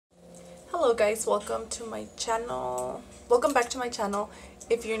Hello guys, welcome to my channel. Welcome back to my channel.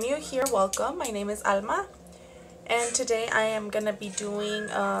 If you're new here, welcome. My name is Alma, and today I am gonna be doing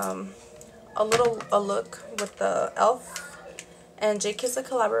a look with the e.l.f. and JKISSA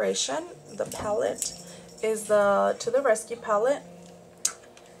collaboration. The palette is the To the Rescue palette,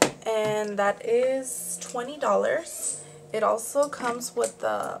 and that is $20. It also comes with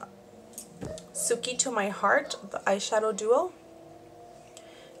the Suki to My Heart, the eyeshadow duo.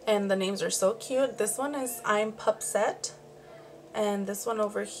 And the names are so cute. This one is I'm Pupset, and this one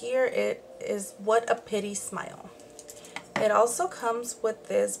over here, it is What a Pity Smile. It also comes with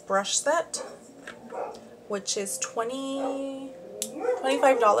this brush set, which is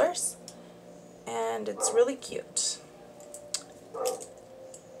 $25, and it's really cute.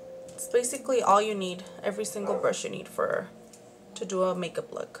 It's basically all you need, every single brush you need to do a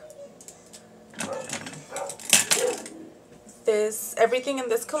makeup look. Everything in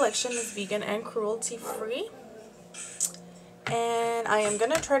this collection is vegan and cruelty free, and I am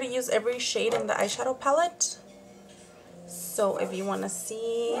gonna try to use every shade in the eyeshadow palette. So if you want to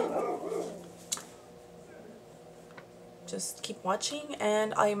see, just keep watching.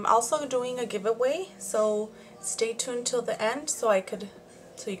 And I'm also doing a giveaway, so stay tuned till the end so you could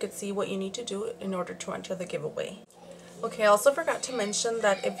see what you need to do in order to enter the giveaway. Okay, I also forgot to mention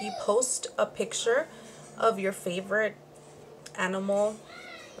that if you post a picture of your favorite animal,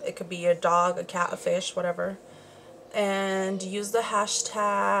 it could be a dog, a cat, a fish, whatever, and use the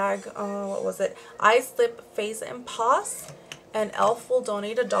hashtag what was it, #ISlipFaceAndPause, and e.l.f. will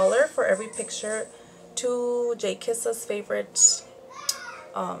donate $1 for every picture to JKISSA's favorite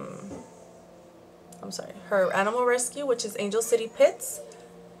her animal rescue, which is Angel City Pits.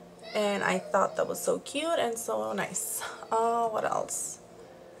 And I thought that was so cute and so nice. What else?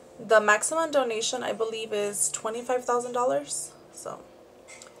 The maximum donation, I believe, is $25,000, so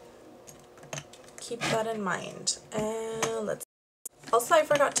keep that in mind. And also, I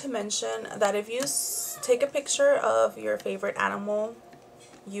forgot to mention that if you take a picture of your favorite animal,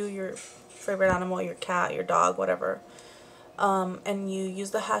 your favorite animal, your cat, your dog, whatever, and you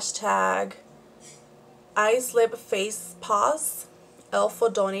use the hashtag #ISlipFacePause, e.l.f. will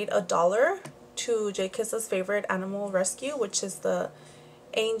donate $1 to JKISSA's favorite animal rescue, which is the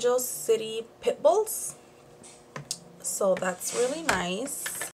Angel City Pit Bulls. So that's really nice.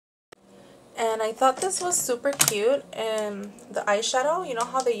 And I thought this was super cute. And the eyeshadow, you know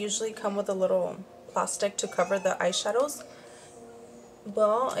how they usually come with a little plastic to cover the eyeshadows?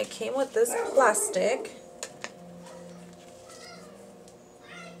 Well, it came with this plastic,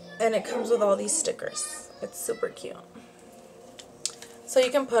 and it comes with all these stickers. It's super cute. So you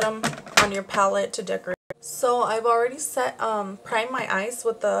can put them on your palette to decorate. So I've already primed my eyes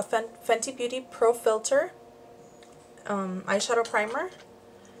with the Fenty Beauty Pro Filter eyeshadow primer.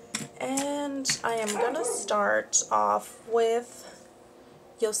 And I am going to start off with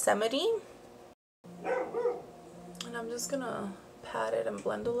Yosemite. And I'm just going to pat it and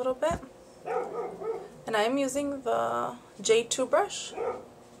blend a little bit. And I'm using the J2 brush.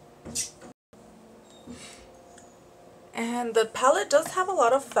 And the palette does have a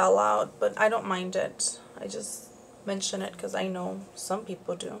lot of fallout, but I don't mind it. I just mention it because I know some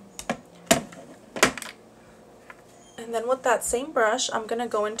people do. And then with that same brush, I'm going to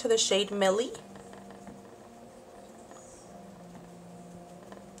go into the shade Millie.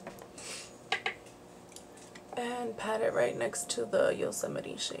 And pat it right next to the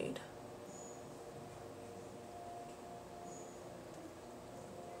Yosemite shade.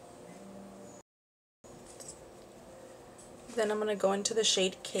 Then I'm going to go into the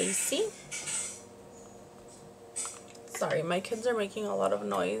shade Casey. Sorry, my kids are making a lot of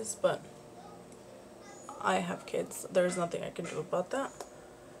noise, but I have kids. There's nothing I can do about that.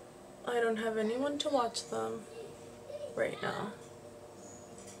 I don't have anyone to watch them right now.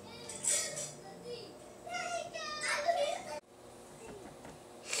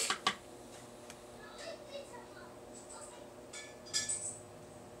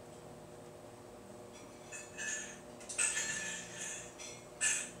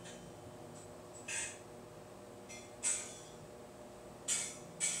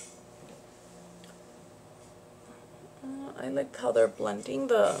 I like how they're blending.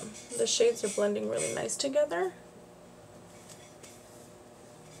 The shades are blending really nice together.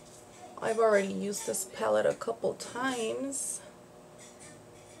 I've already used this palette a couple times,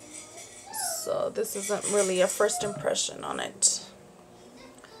 so this isn't really a first impression on it.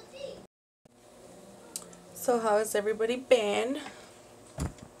 So how has everybody been?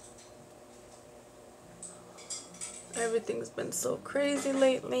 Everything's been so crazy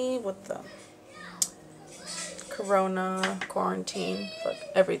lately with the corona, quarantine, fuck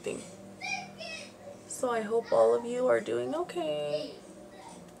everything. So I hope all of you are doing okay.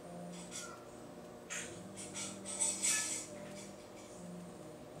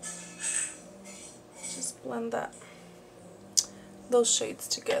 Just blend those shades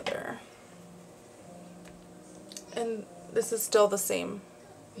together. And this is still the same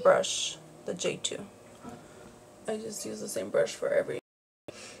brush, the J2. I just use the same brush for every.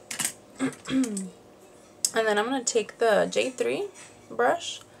 And then I'm going to take the J3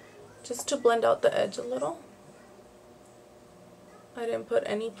 brush just to blend out the edge a little. I didn't put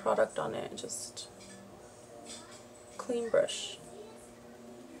any product on it, just clean brush.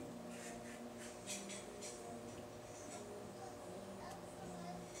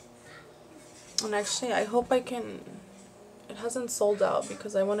 And actually I hope I can, it hasn't sold out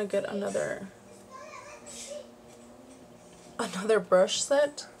because I want to get another brush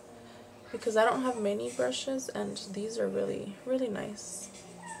set because I don't have many brushes and these are really, really nice.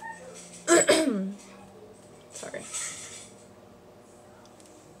 Sorry.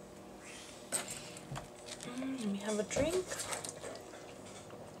 Let me have a drink.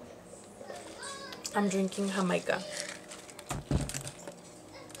 I'm drinking Jamaica.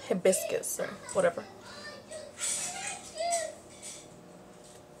 Hibiscus or whatever.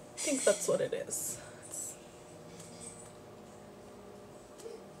 I think that's what it is.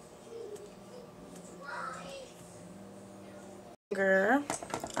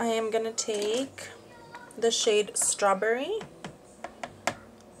 I am going to take the shade Strawberry.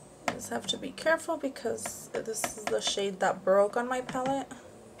 I just have to be careful because this is the shade that broke on my palette.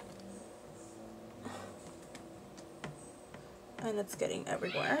 And it's getting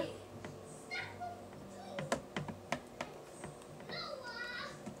everywhere.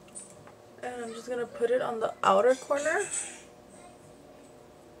 And I'm just going to put it on the outer corner.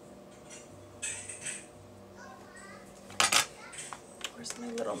 Where's my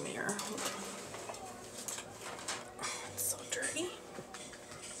little mirror? Oh, it's so dirty.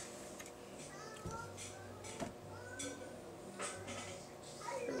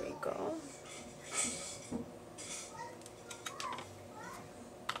 Here we go.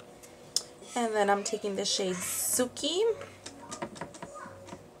 And then I'm taking the shade Suki.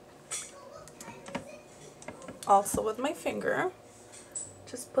 Also with my finger.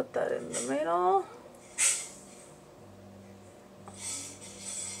 Just put that in the middle.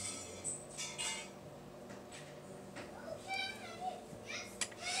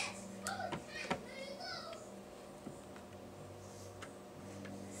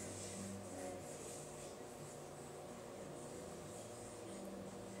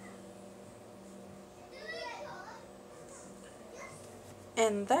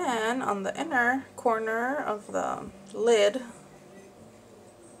 And then on the inner corner of the lid,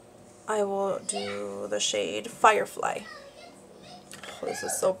 I will do the shade Firefly. Oh, this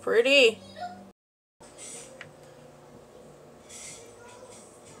is so pretty.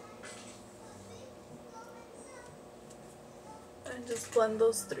 And just blend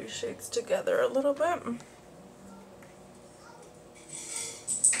those three shades together a little bit.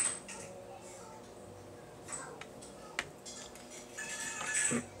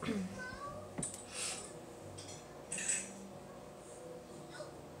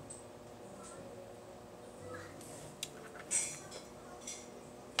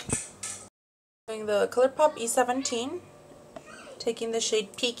 Doing the Colourpop E17, taking the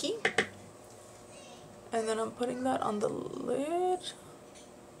shade Peaky, and then I'm putting that on the lid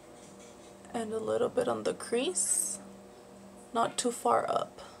and a little bit on the crease, not too far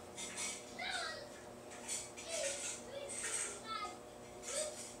up.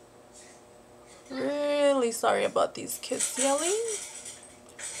 Really sorry about these kids yelling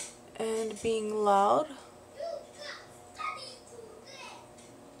and being loud.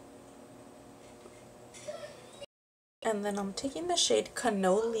 And then I'm taking the shade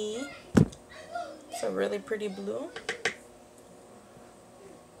Cannoli. It's a really pretty blue.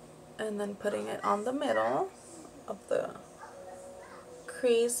 And then putting it on the middle of the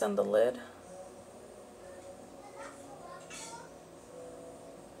crease and the lid.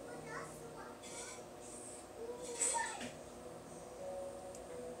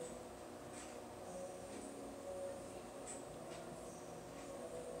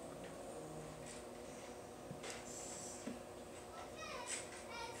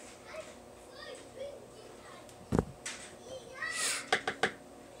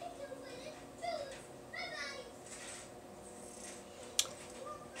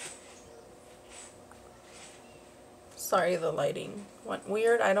 Sorry, the lighting went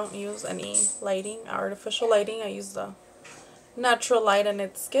weird. I don't use any lighting, artificial lighting. I use the natural light and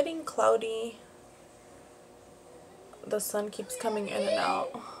it's getting cloudy. The sun keeps coming in and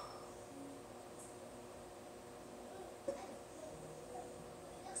out.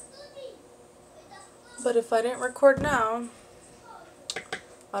 But if I didn't record now,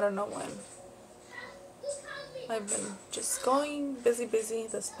 I don't know when. I've been just going busy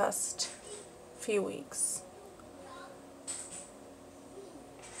this past few weeks.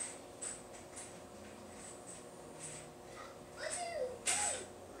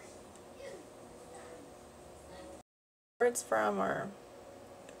 Where it's from, or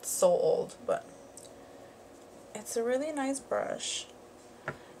it's so old, but it's a really nice brush.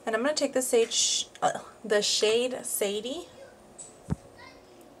 And I'm going to take the shade Sadie.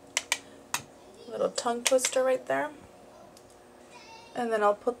 Little tongue twister right there. And then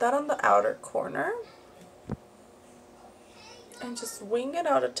I'll put that on the outer corner. And just wing it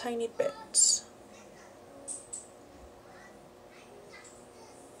out a tiny bit.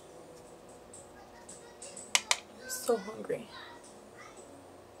 I'm so hungry.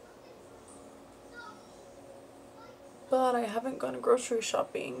 But I haven't gone grocery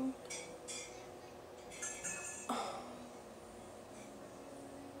shopping.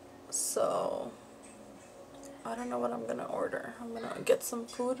 So I don't know what I'm gonna order. I'm gonna get some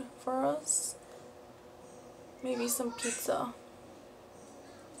food for us. Maybe some pizza.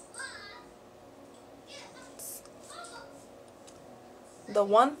 The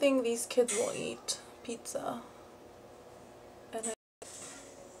one thing these kids will eat, pizza.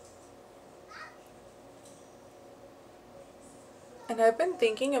 And I've been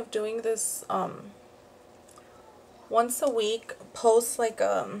thinking of doing this once a week, post like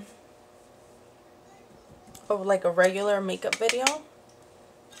a regular makeup video,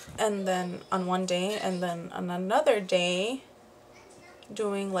 and then on one day, and then on another day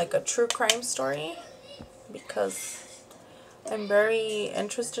doing like a true crime story, because I'm very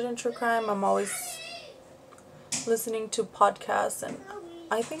interested in true crime. I'm always listening to podcasts, and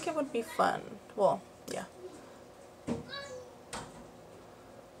I think it would be fun. Well, yeah.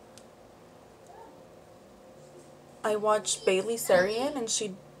 I watch Bailey Sarian, and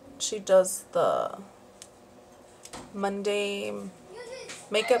she does the Monday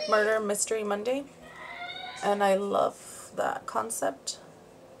Makeup Murder Mystery Monday, and I love that concept.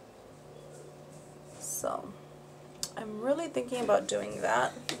 So I'm really thinking about doing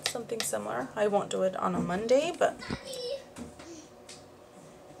that, something similar. I won't do it on a Monday, but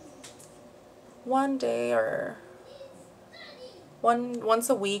one day or once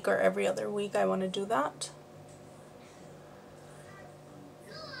a week or every other week, I want to do that.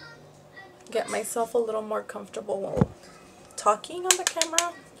 Get myself a little more comfortable talking on the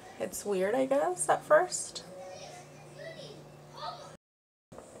camera. It's weird, I guess, at first.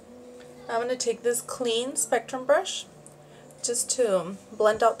 I'm going to take this clean spectrum brush just to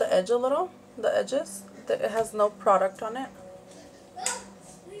blend out the edge a little, the edges. It has no product on it.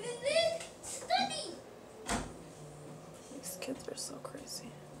 These kids are so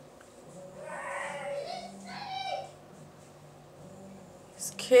crazy.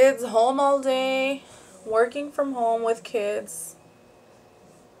 These kids home all day, working from home with kids.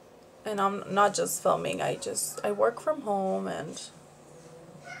 And I'm not just filming, I work from home, and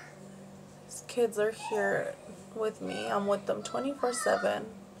these kids are here with me. I'm with them 24/7.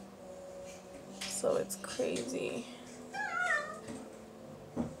 So it's crazy.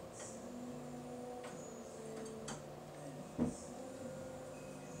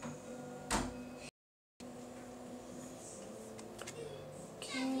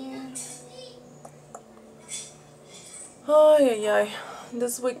 Okay. Oh yeah.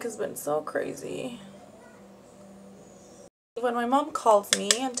 This week has been so crazy. When my mom calls me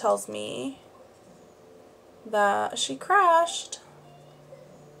and tells me that she crashed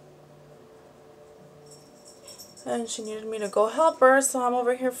and she needed me to go help her, so I'm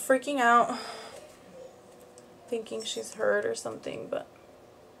over here freaking out, thinking she's hurt or something, but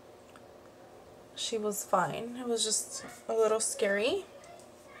she was fine. It was just a little scary.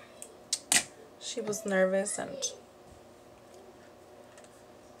 She was nervous and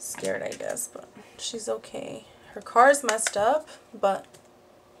scared, I guess, but she's okay. Her car's messed up, but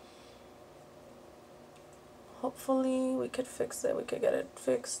hopefully we could fix it. We could get it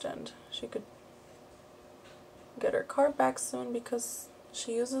fixed, and she could get her car back soon, because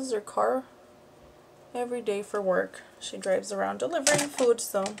she uses her car every day for work. She drives around delivering food,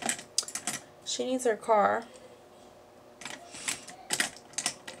 so she needs her car.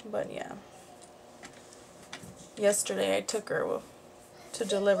 But yeah, yesterday I took her to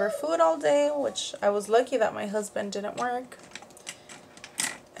deliver food all day, which I was lucky that my husband didn't work,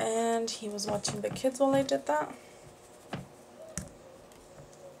 and he was watching the kids while I did that.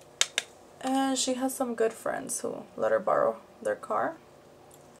 And she has some good friends who let her borrow their car.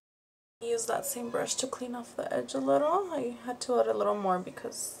 I used that same brush to clean off the edge a little. I had to add a little more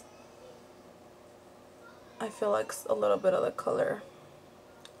because I feel like a little bit of the color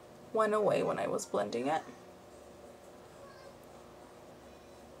went away when I was blending it.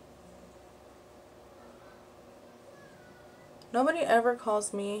 Nobody ever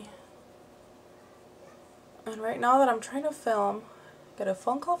calls me, and right now that I'm trying to film, I get a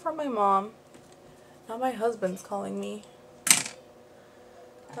phone call from my mom. Now my husband's calling me.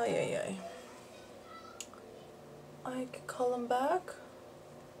 Ay, ay, ay. I could call him back,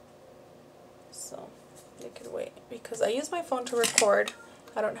 so they could wait, because I use my phone to record.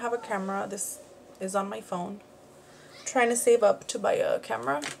 I don't have a camera. This is on my phone. I'm trying to save up to buy a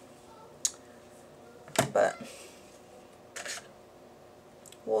camera, but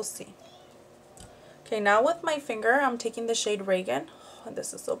we'll see. Okay, now with my finger, I'm taking the shade Reagan. Oh, and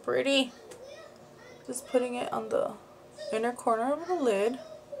this is so pretty. Just putting it on the inner corner of the lid.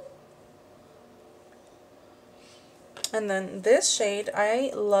 And then this shade,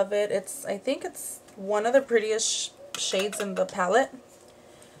 I love it. I think it's one of the prettiest shades in the palette.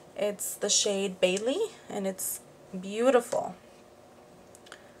 It's the shade Bailey, and it's beautiful.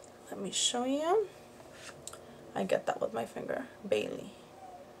 Let me show you. I get that with my finger. Bailey.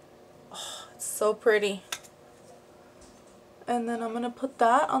 Oh, it's so pretty. And then I'm going to put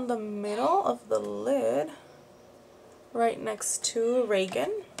that on the middle of the lid, right next to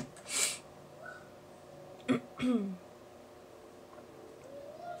Reagan.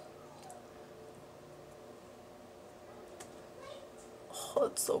 Oh,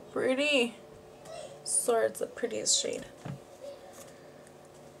 it's so pretty. Sorry, it's the prettiest shade.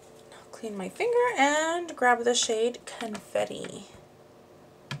 Now clean my finger and grab the shade Confetti,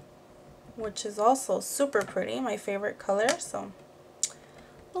 which is also super pretty, my favorite color, so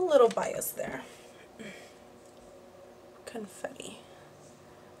a little bias there. Confetti.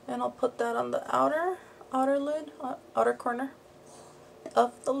 And I'll put that on the outer lid, outer corner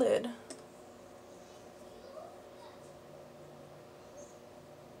of the lid.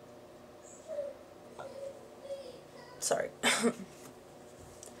 Sorry.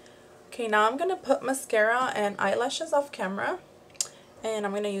 Okay, now I'm gonna put mascara and eyelashes off camera, and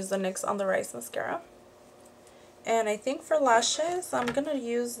I'm gonna use the NYX on the Rise mascara. And I think for lashes, I'm gonna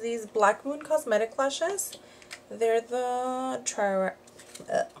use these Blackmoon Cosmetic lashes. They're the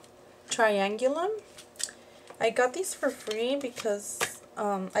triangulum. I got these for free because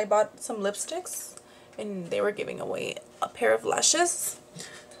I bought some lipsticks and they were giving away a pair of lashes.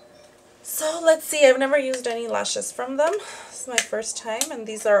 So let's see, I've never used any lashes from them. This is my first time, and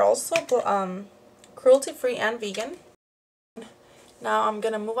these are also cruelty-free and vegan. Now I'm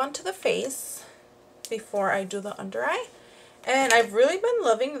going to move on to the face before I do the under eye. And I've really been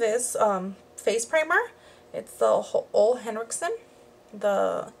loving this face primer. It's the Ole Henriksen,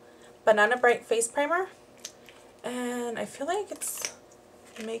 the Banana Bright Face Primer. And I feel like it's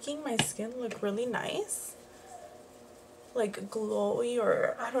making my skin look really nice. Like glowy,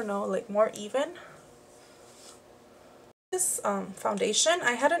 or I don't know, like more even. This foundation,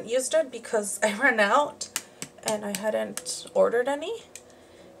 I hadn't used it because I ran out and I hadn't ordered any.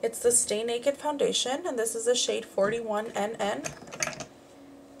 It's the Stay Naked foundation, and this is the shade 41NN.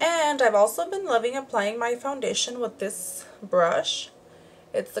 And I've also been loving applying my foundation with this brush.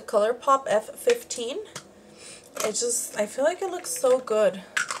 It's the Colourpop F15. I feel like it looks so good.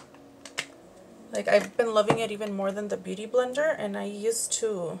 Like, I've been loving it even more than the Beauty Blender, and I used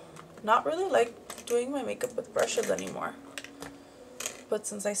to not really like doing my makeup with brushes anymore. But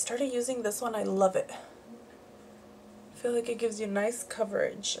since I started using this one, I love it. I feel like it gives you nice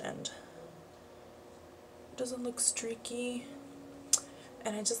coverage and it doesn't look streaky.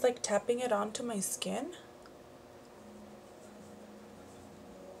 And I just like tapping it onto my skin.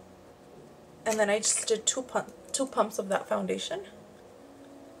 And then I just did two pumps of that foundation.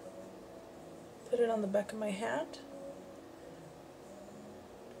 Put it on the back of my hand.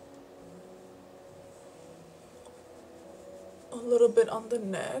 A little bit on the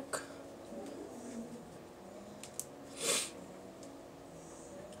neck.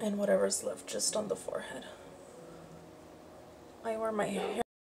 And whatever's left just on the forehead. I wear my hair.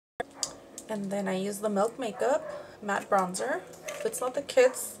 And then I use the Milk Makeup matte bronzer. If it's not the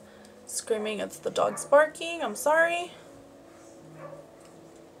kids screaming, it's the dogs barking. I'm sorry.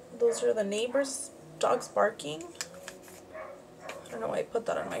 Those are the neighbors' dogs barking. I don't know why I put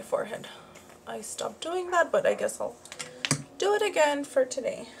that on my forehead. I stopped doing that, but I guess I'll do it again for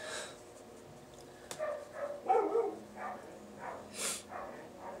today.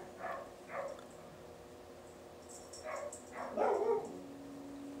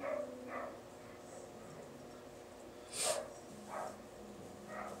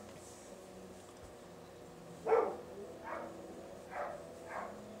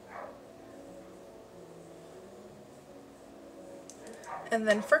 And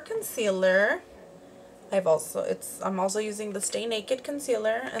then for concealer, I'm also using the Stay Naked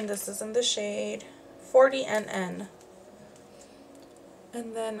concealer, and this is in the shade 40NN.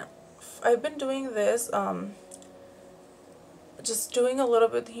 And then I've been doing this, just doing a little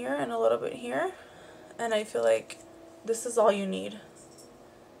bit here and a little bit here, and I feel like this is all you need.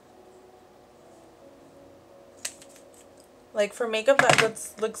 Like for makeup that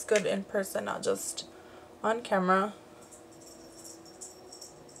looks good in person, not just on camera.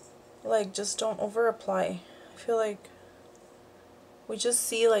 Like, just don't over apply. I feel like we just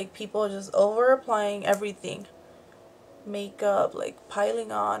see like people just over applying everything. Makeup, like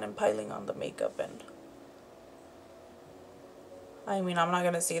piling on the makeup, and I mean, I'm not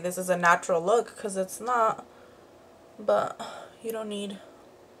gonna say this is a natural look because it's not, but you don't need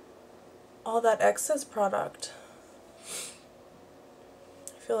all that excess product.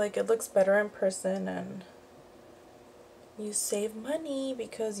 I feel like it looks better in person, and you save money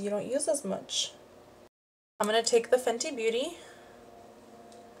because you don't use as much. I'm gonna take the Fenty Beauty,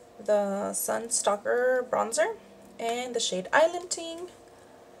 the Sun Stalker bronzer, and the shade Island Ting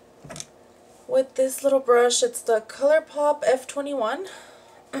with this little brush. It's the Colourpop F21.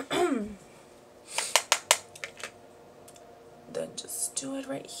 Then just do it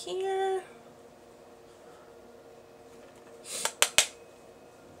right here.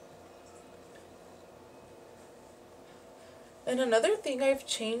 And another thing I've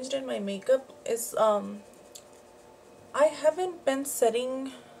changed in my makeup is I haven't been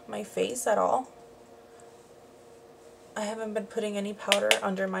setting my face at all. I haven't been putting any powder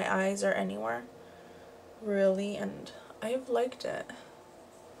under my eyes or anywhere, really, and I've liked it.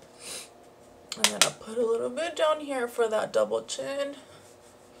 And then I'll put a little bit down here for that double chin.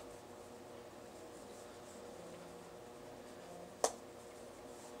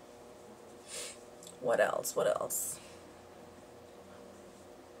 What else? What else?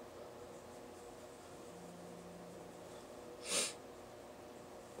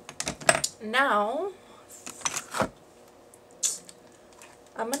 Now,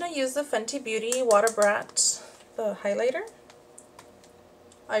 I'm going to use the Fenty Beauty wattabrat, the highlighter.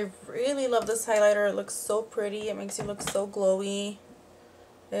 I really love this highlighter. It looks so pretty. It makes you look so glowy.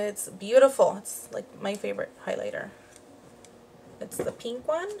 It's beautiful. It's like my favorite highlighter. It's the pink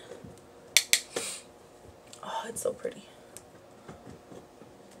one. Oh, it's so pretty.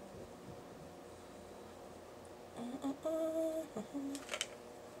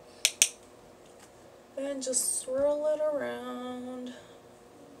 And just swirl it around.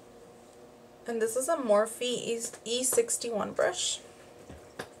 And this is a Morphe E61 brush.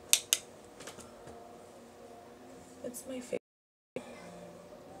 It's my favorite.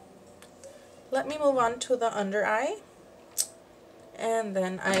 Let me move on to the under eye. And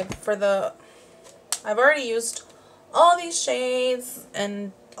then I've already used all these shades,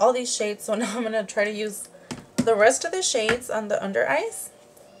 so now I'm going to try to use the rest of the shades on the under eyes.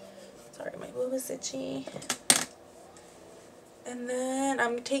 Sorry, my boob is itchy. And then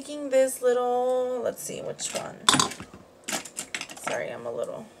I'm taking this little, let's see which one. Sorry, I'm a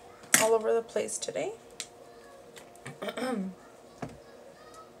little all over the place today.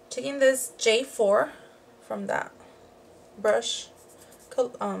 Taking this J4 from that brush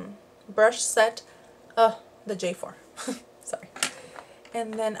set, the J4. Sorry.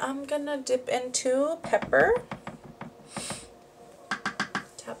 And then I'm gonna dip into Pepper.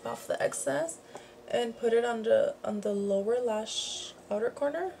 Tap off the excess and put it on the lower lash outer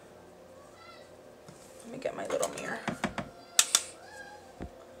corner. Let me get my little mirror.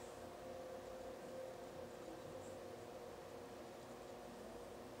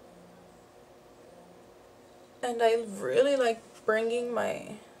 And I really like bringing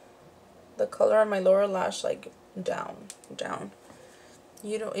the color on my lower lash like down.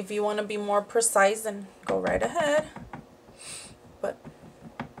 You know, if you want to be more precise, then go right ahead. But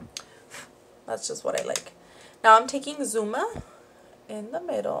that's just what I like. Now I'm taking Zuma in the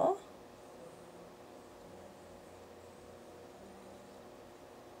middle.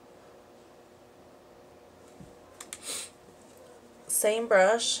 Same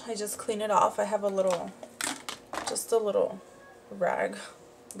brush, I just clean it off. I have just a little rag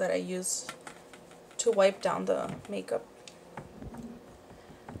that I use to wipe down the makeup.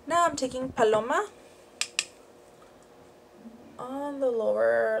 Now I'm taking Paloma on the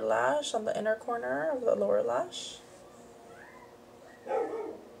lower lash, on the inner corner of the lower lash.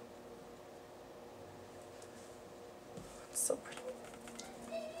 It's so pretty.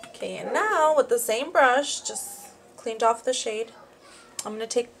 Okay, and now with the same brush, just cleaned off the shade, I'm going to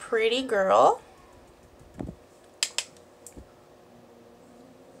take Pretty Girl.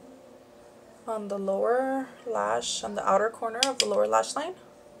 on the lower lash, on the outer corner of the lower lash line.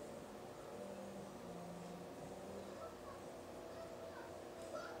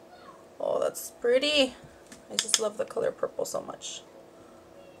 Oh, that's pretty. I just love the color purple so much.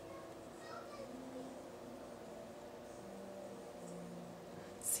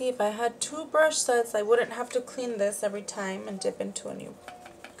 See, if I had 2 brush sets, I wouldn't have to clean this every time and dip into a new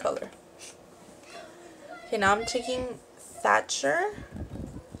color. Okay, now I'm taking Thatcher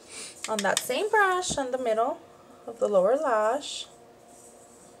on that same brush on the middle of the lower lash.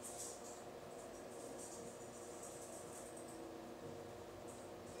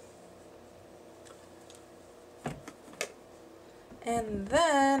 And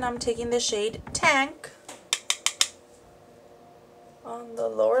then I'm taking the shade Tank on the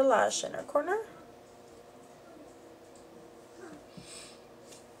lower lash inner corner.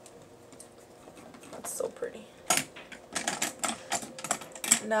 That's so pretty.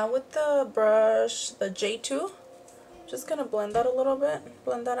 Now with the brush, the J2, just gonna blend that a little bit,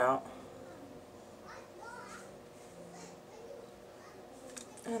 blend that out.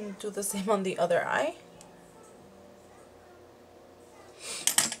 And do the same on the other eye.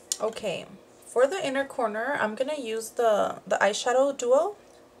 Okay, for the inner corner, I'm gonna use the eyeshadow duo.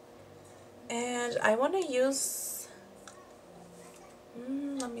 And I wanna use,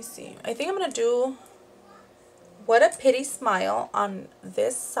 let me see. I think I'm gonna do What a Pity Smile on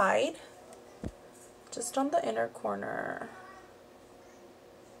this side, just on the inner corner.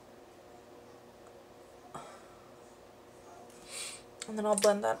 And then I'll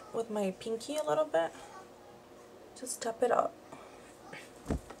blend that with my pinky a little bit. Just tap it up.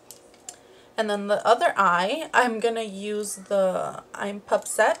 And then the other eye, I'm gonna use the I'm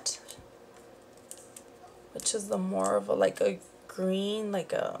Pupset, which is the more of a like a green,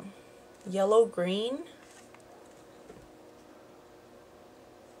 like a yellow green.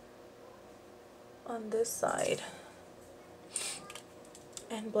 On this side.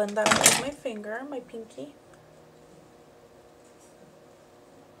 And blend that out with my finger, my pinky.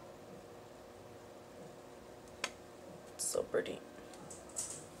 So pretty.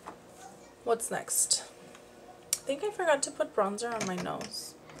 What's next? I think I forgot to put bronzer on my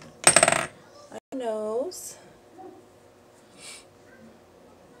nose. My nose.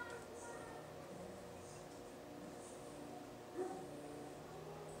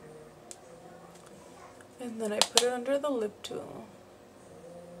 And then I put it under the lip too.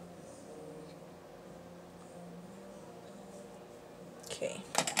 Okay.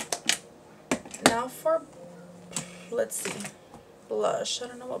 Now for, let's see, blush. I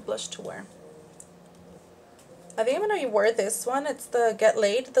don't know what blush to wear. I think I'm going to wear this one. It's the Get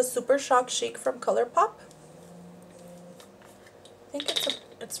Laid, the Super Shock Chic from Colourpop. I think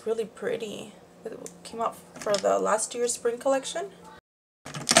it's really pretty. It came out for the last year's spring collection.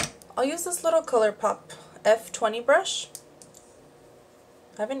 I'll use this little Colourpop F20 brush.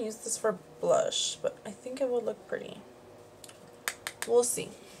 I haven't used this for blush, but I think it will look pretty. We'll see.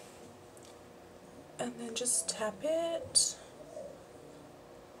 And then just tap it.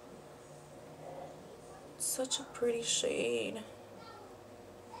 Such a pretty shade.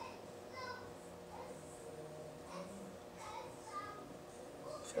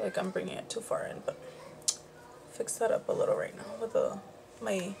 I feel like I'm bringing it too far in, but fix that up a little right now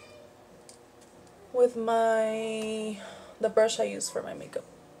with the brush I use for my makeup.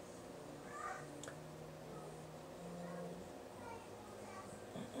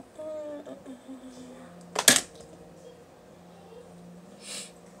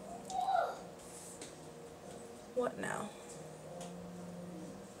 What now?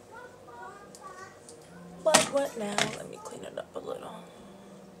 What now? Let me clean it up a little.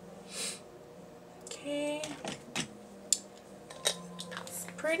 Okay. It's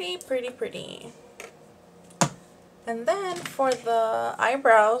pretty, pretty, pretty. And then for the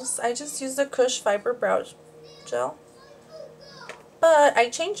eyebrows, I just used the Kush Fiber Brow Gel. But I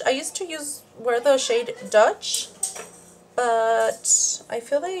used to wear the shade Dutch, but I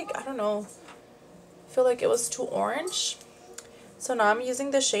feel like, I don't know, I feel like it was too orange. So now I'm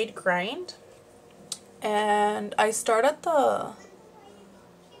using the shade Grind. And I start at the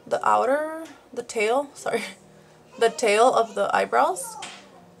tail of the eyebrows.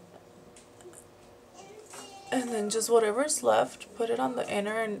 And then just whatever's left, put it on the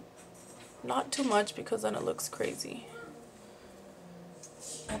inner, and not too much because then it looks crazy.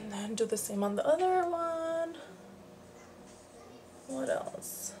 And then do the same on the other one. What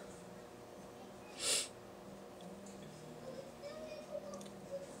else?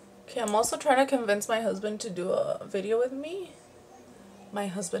 Okay, I'm also trying to convince my husband to do a video with me. My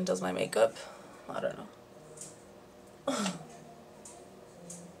husband does my makeup. I don't know.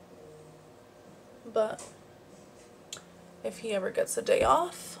 but if he ever gets a day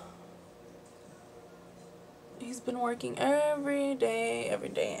off, he's been working every day,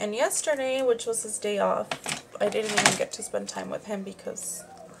 and yesterday, which was his day off, I didn't even get to spend time with him because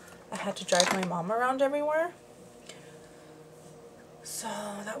I had to drive my mom around everywhere. So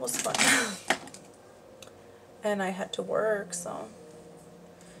that was fun. And I had to work, so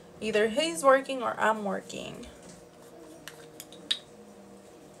either he's working or I'm working.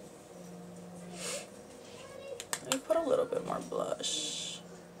 Let me put a little bit more blush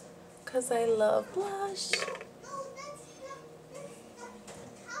because I love blush.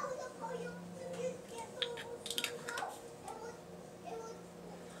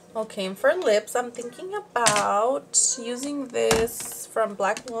 Okay, and for lips, I'm thinking about using this from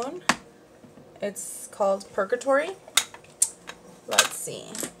Blackmoon. It's called Purgatory. Let's see.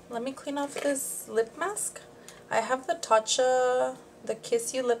 Let me clean off this lip mask. I have the Tatcha, the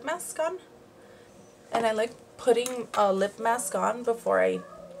Kiss You lip mask on. And I like putting a lip mask on before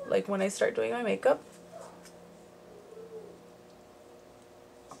when I start doing my makeup.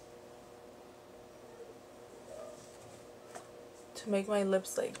 To make my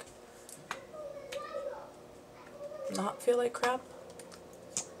lips not feel like crap.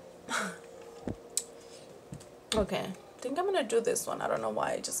 Okay, I think I'm gonna do this one. I don't know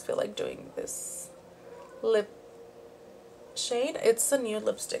why, I just feel like doing this lip shade. It's a new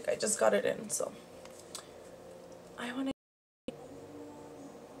lipstick, I just got it in, so I want to.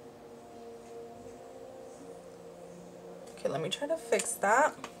 Okay, let me try to fix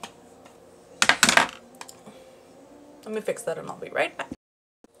that. Let me fix that and I'll be right back.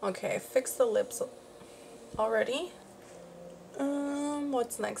 Okay, I fixed the lips already.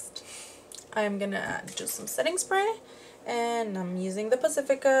 What's next? I'm gonna do some setting spray, and I'm using the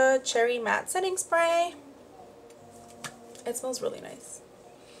Pacifica Cherry Matte Setting Spray. It smells really nice.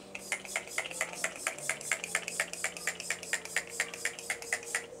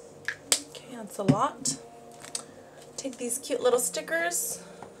 Okay, that's a lot. Take these cute little stickers.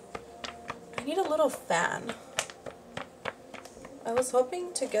 I need a little fan. I was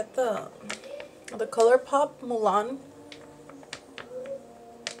hoping to get the Colourpop Mulan,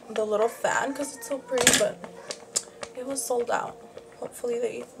 the little fan, because it's so pretty, but it was sold out. Hopefully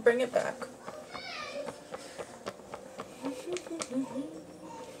they bring it back.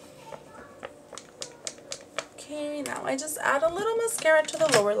 Okay, now I just add a little mascara to the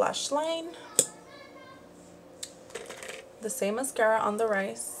lower lash line. The same mascara on the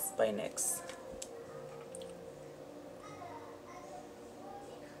Rise by NYX.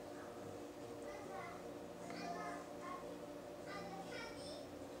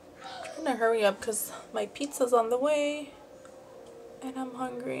 I'm gonna hurry up because my pizza's on the way and I'm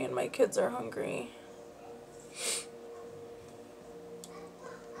hungry and my kids are hungry.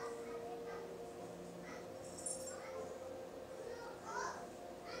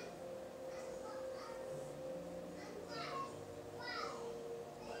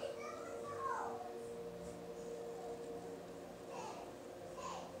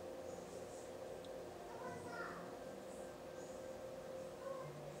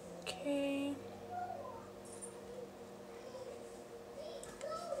 Okay.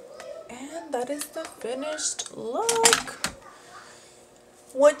 And that is the finished look.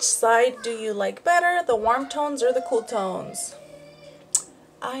 Which side do you like better, the warm tones or the cool tones?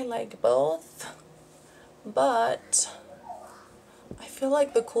 I like both, but I feel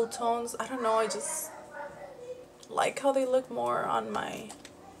like the cool tones, I don't know, I just like how they look more on my,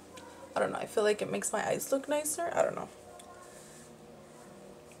 I don't know, I feel like it makes my eyes look nicer. I don't know.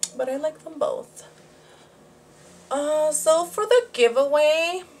 But I like them both. So for the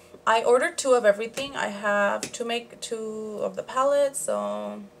giveaway, I ordered 2 of everything. I have to make 2 of the palettes,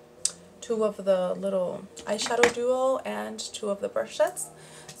 so 2 of the little eyeshadow duo and 2 of the brush sets.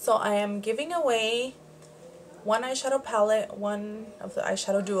 So I am giving away 1 eyeshadow palette, 1 of the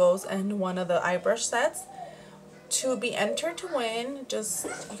eyeshadow duos, and 1 of the eye brush sets. To be entered to win, just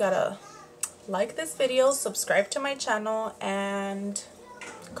you gotta like this video, subscribe to my channel, and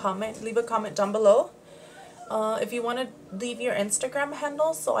leave a comment down below. If you want to leave your Instagram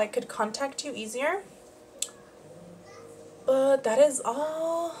handle so I could contact you easier. But that is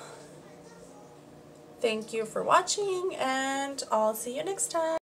all. Thank you for watching, and I'll see you next time.